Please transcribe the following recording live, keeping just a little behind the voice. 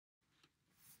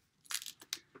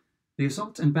The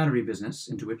assault and battery business,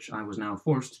 into which I was now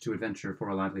forced to adventure for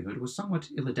a livelihood, was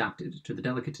somewhat ill-adapted to the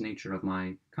delicate nature of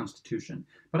my constitution,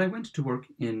 but I went to work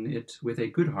in it with a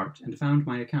good heart, and found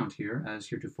my account here, as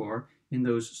heretofore, in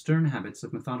those stern habits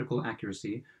of methodical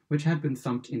accuracy which had been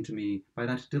thumped into me by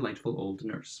that delightful old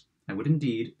nurse. I would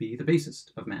indeed be the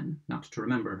basest of men not to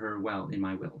remember her well in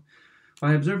my will.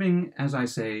 By observing, as I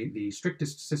say, the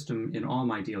strictest system in all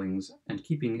my dealings, and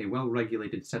keeping a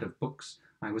well-regulated set of books,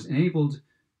 I was enabled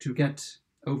to get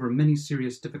over many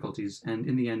serious difficulties, and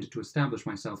in the end to establish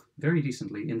myself very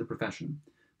decently in the profession.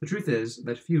 The truth is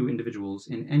that few individuals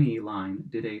in any line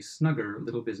did a snugger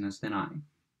little business than I.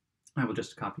 I will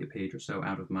just copy a page or so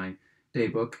out of my day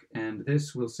book, and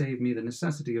this will save me the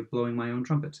necessity of blowing my own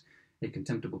trumpet, a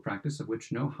contemptible practice of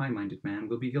which no high-minded man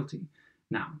will be guilty.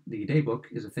 Now, the day book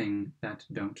is a thing that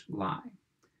don't lie.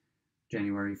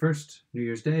 January 1st, New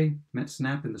Year's Day, met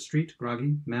Snap in the street,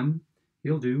 groggy, mem.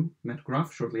 He'll do. Met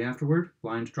Gruff shortly afterward,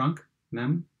 blind drunk,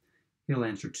 mem. He'll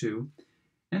answer too.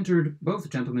 Entered both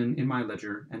gentlemen in my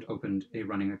ledger and opened a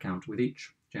running account with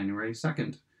each. January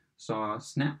 2nd, saw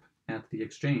Snap at the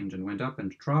exchange and went up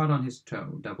and trod on his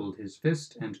toe, doubled his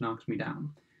fist, and knocked me down.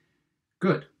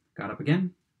 Good. Got up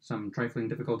again. Some trifling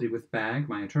difficulty with Bag,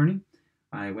 my attorney.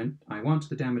 I want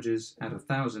the damages at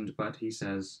 1,000, but he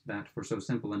says that for so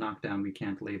simple a knockdown we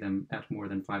can't lay them at more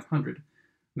than 500.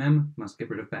 Mem must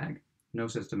get rid of Bag. No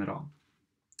system at all.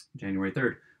 January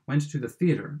 3rd, went to the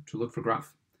theater to look for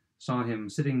Gruff. Saw him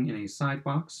sitting in a side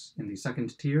box in the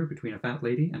second tier between a fat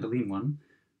lady and a lean one.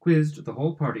 Quizzed the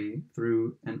whole party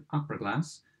through an opera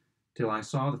glass till I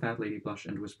saw the fat lady blush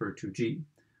and whisper to G.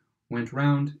 Went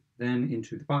round then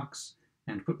into the box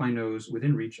and put my nose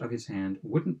within reach of his hand.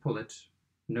 Wouldn't pull it.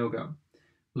 No go.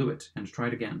 Blew it and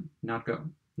tried again. Not go.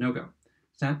 No go.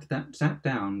 Sat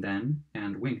down then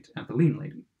and winked at the lean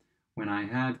lady, when I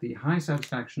had the high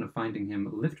satisfaction of finding him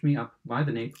lift me up by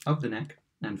the nape of the neck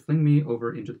and fling me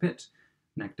over into the pit.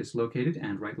 Neck dislocated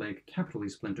and right leg capitally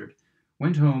splintered.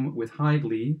 Went home with high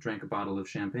glee, drank a bottle of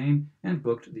champagne, and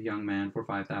booked the young man for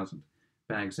 5,000.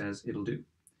 Bag says it'll do.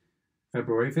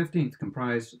 February 15th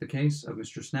comprised the case of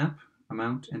Mr. Snap.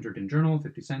 Amount entered in journal,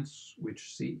 50 cents,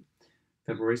 which see.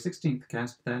 February 16th,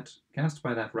 cast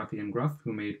by that ruffian Gruff,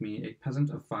 who made me a present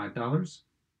of $5.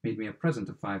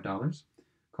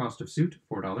 Cost of suit,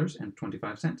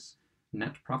 $4.25.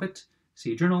 Net profit,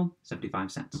 see journal,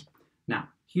 75 cents. Now,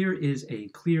 here is a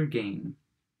clear gain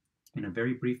in a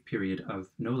very brief period of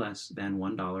no less than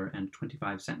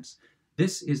 $1.25.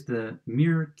 This is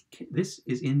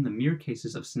in the mere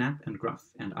cases of Snap and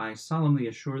Gruff, and I solemnly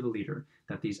assure the leader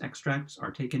that these extracts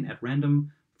are taken at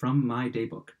random from my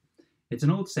daybook. It's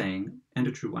an old saying, and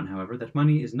a true one, however, that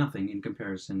money is nothing in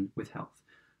comparison with health.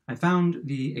 I found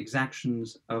the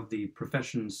exactions of the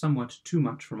profession somewhat too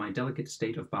much for my delicate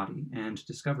state of body, and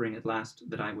discovering at last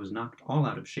that I was knocked all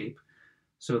out of shape,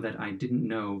 so that I didn't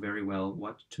know very well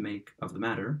what to make of the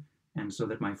matter, and so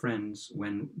that my friends,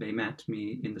 when they met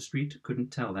me in the street,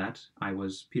 couldn't tell that I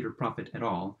was Peter Prophet at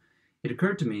all, it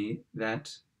occurred to me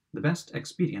that the best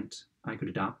expedient I could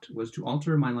adopt was to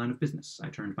alter my line of business. I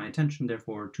turned my attention,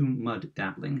 therefore, to mud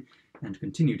dabbling, and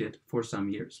continued it for some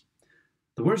years.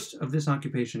 The worst of this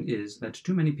occupation is that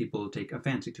too many people take a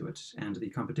fancy to it, and the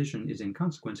competition is in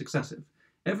consequence excessive.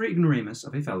 Every ignoramus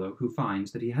of a fellow who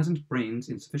finds that he hasn't brains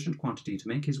in sufficient quantity to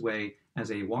make his way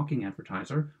as a walking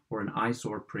advertiser, or an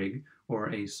eyesore prig, or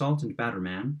a salt and batter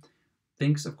man,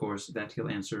 thinks, of course, that he'll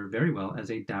answer very well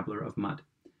as a dabbler of mud.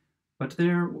 But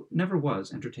there never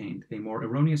was entertained a more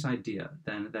erroneous idea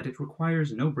than that it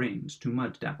requires no brains to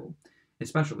mud dabble.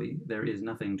 Especially, there is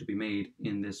nothing to be made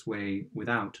in this way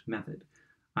without method.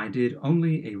 I did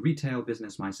only a retail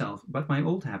business myself, but my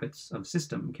old habits of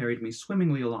system carried me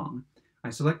swimmingly along. I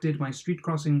selected my street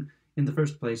crossing in the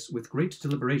first place with great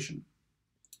deliberation,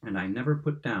 and I never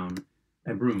put down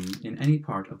a broom in any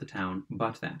part of the town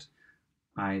but that.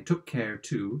 I took care,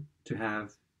 too, to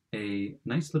have a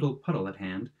nice little puddle at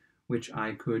hand, which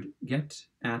I could get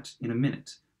at in a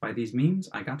minute. By these means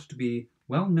I got to be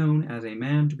well known as a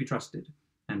man to be trusted,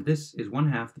 and this is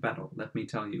one half the battle, let me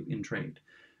tell you, in trade.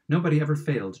 Nobody ever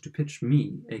failed to pitch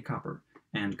me a copper,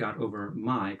 and got over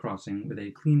my crossing with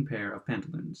a clean pair of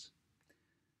pantaloons.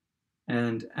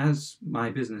 And as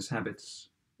my business habits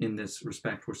in this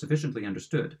respect were sufficiently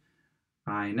understood,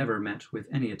 I never met with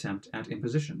any attempt at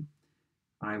imposition.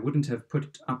 I wouldn't have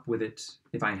put up with it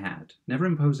if I had. Never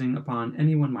imposing upon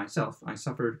anyone myself, I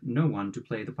suffered no one to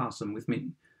play the possum with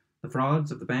me. The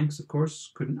frauds of the banks, of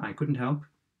course, I couldn't help.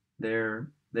 Their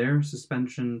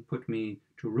suspension put me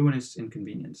to ruinous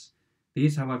inconvenience.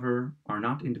 These, however, are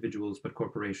not individuals but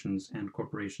corporations, and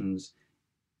corporations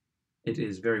it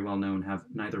is very well known, have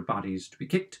neither bodies to be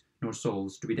kicked nor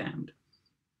souls to be damned.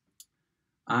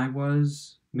 I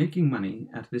was making money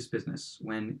at this business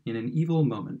when, in an evil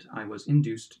moment, I was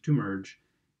induced to merge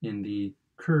in the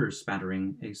cur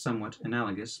spattering, a somewhat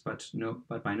analogous but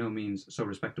by no means so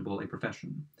respectable a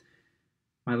profession.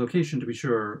 My location, to be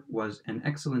sure, was an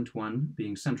excellent one,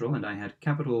 being central, and I had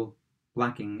capital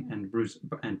blacking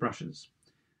and brushes.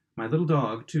 My little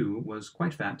dog, too, was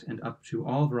quite fat and up to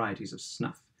all varieties of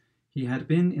snuff. He had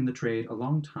been in the trade a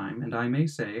long time, and I may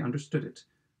say understood it.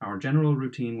 Our general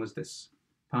routine was this.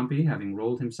 Pompey, having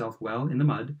rolled himself well in the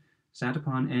mud, sat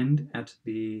upon end at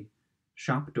the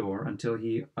shop door until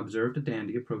he observed a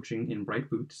dandy approaching in bright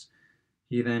boots.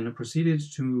 He then proceeded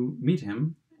to meet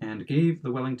him, and gave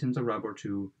the Wellingtons a rub or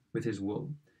two with his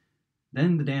wool.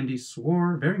 Then the dandy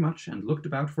swore very much and looked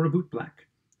about for a bootblack.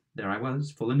 There I was,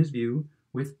 full in his view,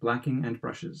 with blacking and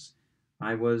brushes.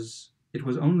 It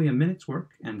was only a minute's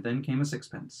work, and then came a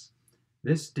sixpence.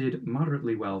 This did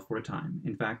moderately well for a time.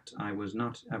 In fact, I was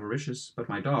not avaricious, but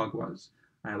my dog was.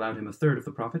 I allowed him a third of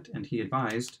the profit, and he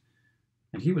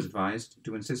was advised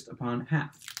to insist upon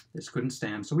half. This couldn't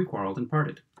stand, so we quarreled and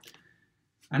parted.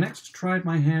 I next tried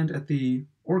my hand at the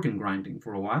organ grinding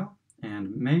for a while,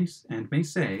 and may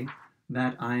say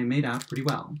that I made out pretty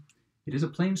well. It is a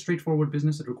plain, straightforward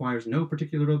business that requires no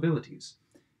particular abilities.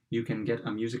 You can get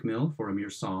a music mill for a mere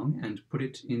song, and put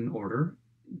it in order.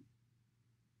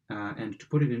 And to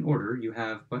put it in order, you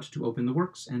have but to open the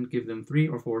works and give them 3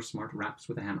 or 4 smart raps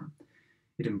with a hammer.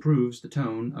 It improves the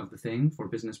tone of the thing for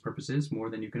business purposes more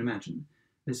than you can imagine.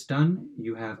 This done,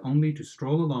 you have only to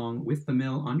stroll along with the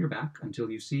mill on your back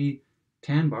until you see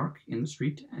tan bark in the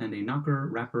street and a knocker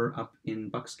wrapper up in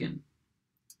buckskin.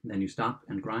 Then you stop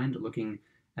and grind, looking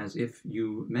as if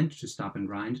you meant to stop and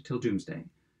grind till doomsday.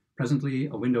 Presently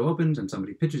a window opens and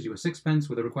somebody pitches you a sixpence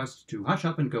with a request to hush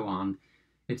up and go on,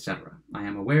 etc. I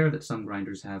am aware that some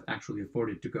grinders have actually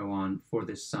afforded to go on for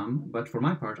this sum, but for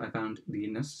my part I found the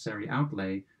necessary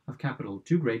outlay of capital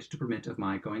too great to permit of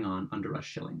my going on under a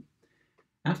shilling.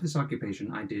 At this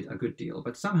occupation I did a good deal,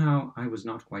 but somehow I was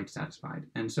not quite satisfied,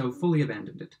 and so fully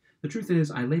abandoned it. The truth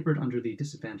is, I labored under the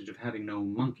disadvantage of having no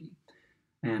monkey,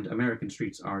 and American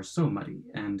streets are so muddy,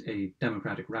 and a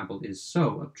democratic rabble is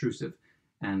so obtrusive,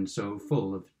 and so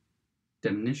full of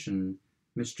demnition,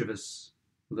 mischievous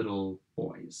little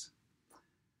boys.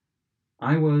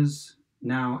 I was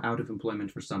now out of employment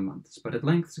for some months, but at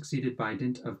length succeeded by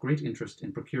dint of great interest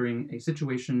in procuring a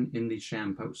situation in the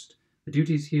sham post. The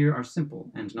duties here are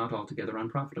simple and not altogether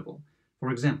unprofitable. For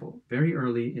example, very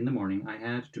early in the morning I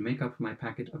had to make up my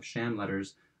packet of sham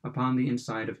letters. Upon the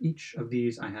inside of each of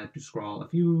these I had to scrawl a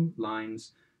few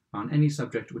lines on any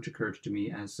subject which occurred to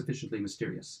me as sufficiently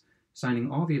mysterious, signing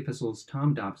all the epistles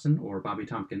Tom Dobson or Bobby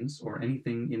Tompkins or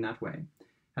anything in that way.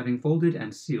 Having folded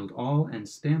and sealed all and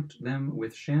stamped them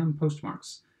with sham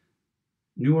postmarks,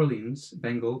 New Orleans,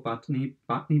 Bengal, Botany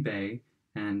Bay,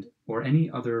 or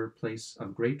any other place of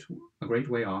a great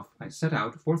way off, I set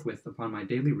out forthwith upon my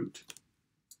daily route.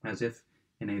 As if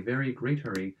in a very great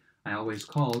hurry, I always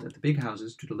called at the big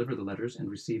houses to deliver the letters and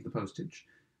receive the postage.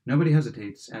 Nobody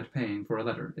hesitates at paying for a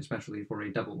letter, especially for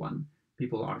a double one.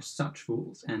 People are such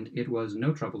fools, and it was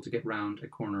no trouble to get round a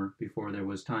corner before there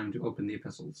was time to open the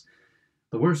epistles.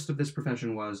 The worst of this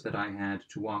profession was that I had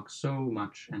to walk so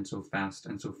much and so fast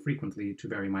and so frequently to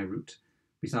vary my route.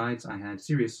 Besides, I had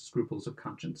serious scruples of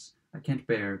conscience. I can't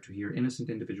bear to hear innocent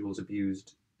individuals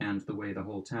abused, and the way the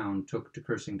whole town took to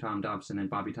cursing Tom Dobson and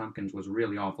Bobby Tompkins was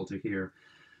really awful to hear.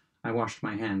 I washed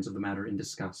my hands of the matter in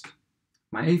disgust.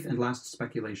 My 8th and last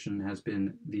speculation has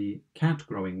been the cat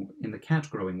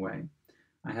growing way.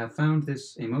 I have found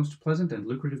this a most pleasant and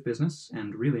lucrative business,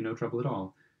 and really no trouble at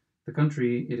all. The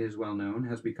country, it is well known,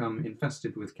 has become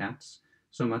infested with cats,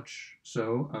 so much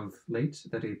so of late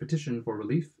that a petition for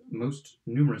relief, most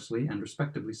numerously and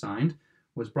respectably signed,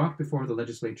 was brought before the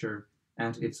legislature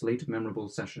at its late memorable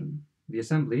session. The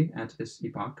Assembly, at this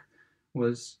epoch,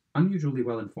 was unusually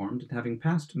well informed, and having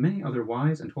passed many other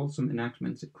wise and wholesome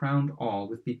enactments, it crowned all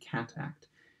with the Cat Act.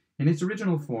 In its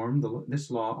original form,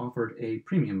 this law offered a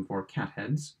premium for cat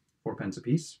heads, 4d.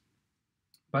 apiece,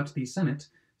 but the Senate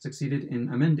succeeded in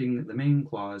amending the main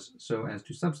clause so as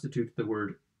to substitute the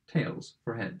word tails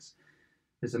for heads.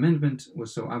 This amendment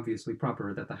was so obviously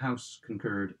proper that the House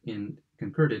concurred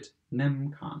it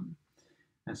nem con.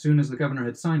 As soon as the governor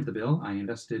had signed the bill, I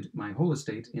invested my whole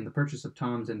estate in the purchase of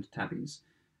toms and tabbies.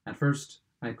 At first,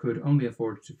 I could only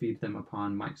afford to feed them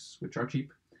upon mice, which are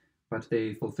cheap, but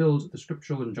they fulfilled the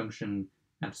scriptural injunction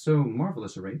at so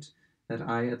marvelous a rate that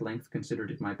I at length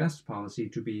considered it my best policy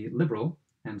to be liberal,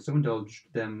 and so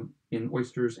indulged them in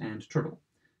oysters and turtle.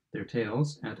 Their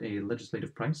tales at a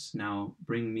legislative price now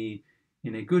bring me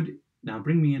in a good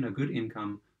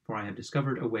income, for I have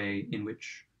discovered a way in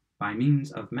which, by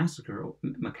means of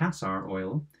macassar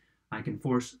oil, I can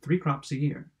force 3 crops a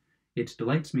year. It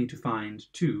delights me to find,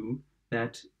 too,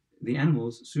 that the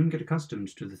animals soon get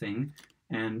accustomed to the thing,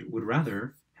 and would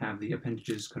rather have the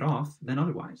appendages cut off than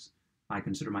otherwise. I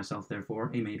consider myself,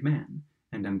 therefore, a made man,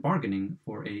 and am bargaining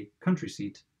for a country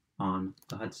seat on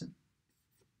the Hudson.